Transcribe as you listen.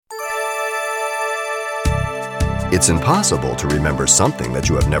It's impossible to remember something that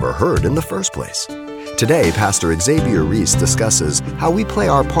you have never heard in the first place. Today, Pastor Xavier Reese discusses how we play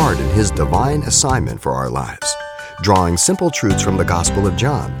our part in his divine assignment for our lives, drawing simple truths from the Gospel of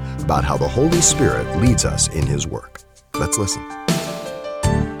John about how the Holy Spirit leads us in his work. Let's listen.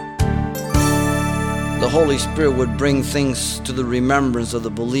 The Holy Spirit would bring things to the remembrance of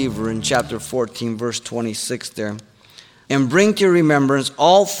the believer in chapter 14, verse 26 there. And bring to your remembrance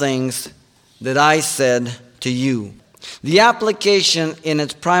all things that I said to you. The application in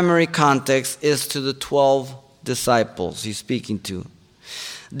its primary context is to the 12 disciples he's speaking to.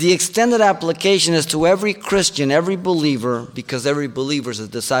 The extended application is to every Christian, every believer, because every believer is a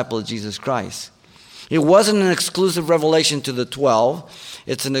disciple of Jesus Christ. It wasn't an exclusive revelation to the 12.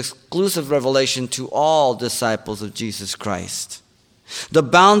 It's an exclusive revelation to all disciples of Jesus Christ. The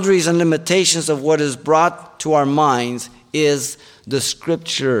boundaries and limitations of what is brought to our minds is the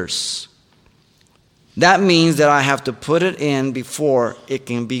Scriptures. That means that I have to put it in before it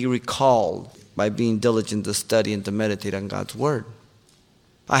can be recalled by being diligent to study and to meditate on God's Word.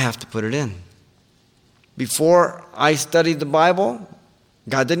 I have to put it in. Before I studied the Bible,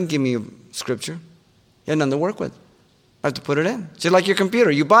 God didn't give me a Scripture. He had nothing to work with. I have to put it in. It's just like your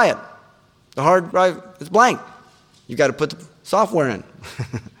computer. You buy it. The hard drive is blank. You got to put the software in.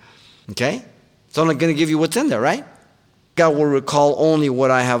 Okay? It's only going to give you what's in there, right? God will recall only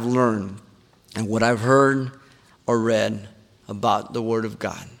what I have learned and what I've heard or read about the Word of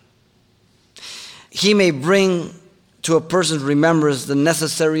God. He may bring to a person's remembrance the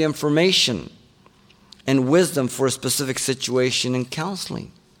necessary information and wisdom for a specific situation and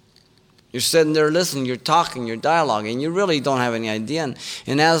counseling. You're sitting there listening, you're talking, you're dialoguing, and you really don't have any idea.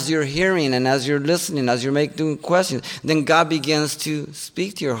 And as you're hearing and as you're listening, as you're doing questions, then God begins to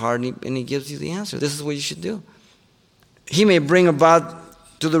speak to your heart and he gives you the answer. This is what you should do. He may bring about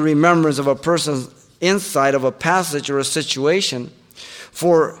to the remembrance of a person's insight of a passage or a situation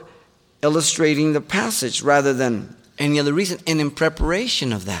for illustrating the passage rather than any other reason, and in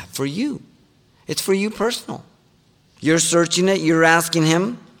preparation of that for you. It's for you personal. You're searching it, you're asking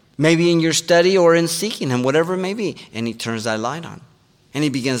him, maybe in your study or in seeking him, whatever it may be, and he turns that light on and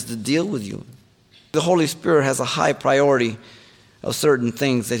he begins to deal with you. The Holy Spirit has a high priority of certain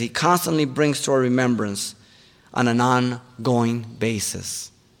things that he constantly brings to our remembrance on an ongoing basis.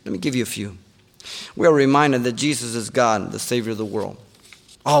 Let me give you a few. We are reminded that Jesus is God, the Savior of the world.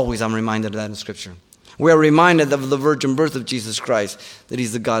 Always I'm reminded of that in Scripture. We are reminded of the virgin birth of Jesus Christ, that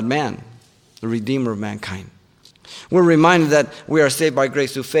he's the God-man, the Redeemer of mankind. We're reminded that we are saved by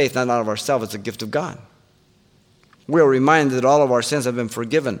grace through faith, not out of ourselves. It's a gift of God. We are reminded that all of our sins have been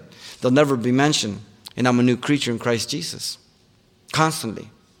forgiven. They'll never be mentioned. And I'm a new creature in Christ Jesus. Constantly.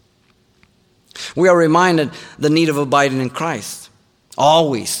 We are reminded the need of abiding in Christ.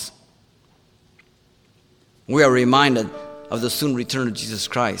 Always. We are reminded of the soon return of Jesus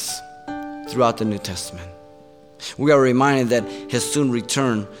Christ throughout the New Testament. We are reminded that his soon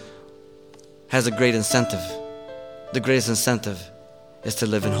return has a great incentive. The greatest incentive is to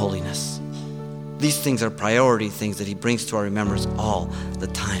live in holiness. These things are priority things that he brings to our remembrance all the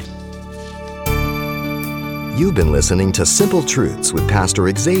time. You've been listening to Simple Truths with Pastor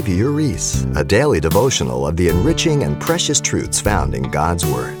Xavier Reese, a daily devotional of the enriching and precious truths found in God's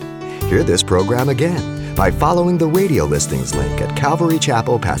Word. Hear this program again by following the radio listings link at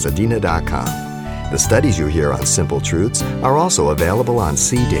CalvaryChapelPasadena.com. The studies you hear on Simple Truths are also available on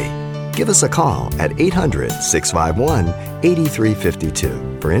CD. Give us a call at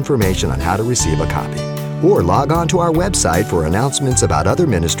 800-651-8352 for information on how to receive a copy. Or log on to our website for announcements about other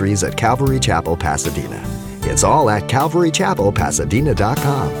ministries at Calvary Chapel, Pasadena. It's all at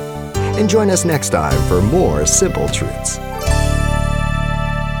CalvaryChapelPasadena.com. And join us next time for more Simple Truths.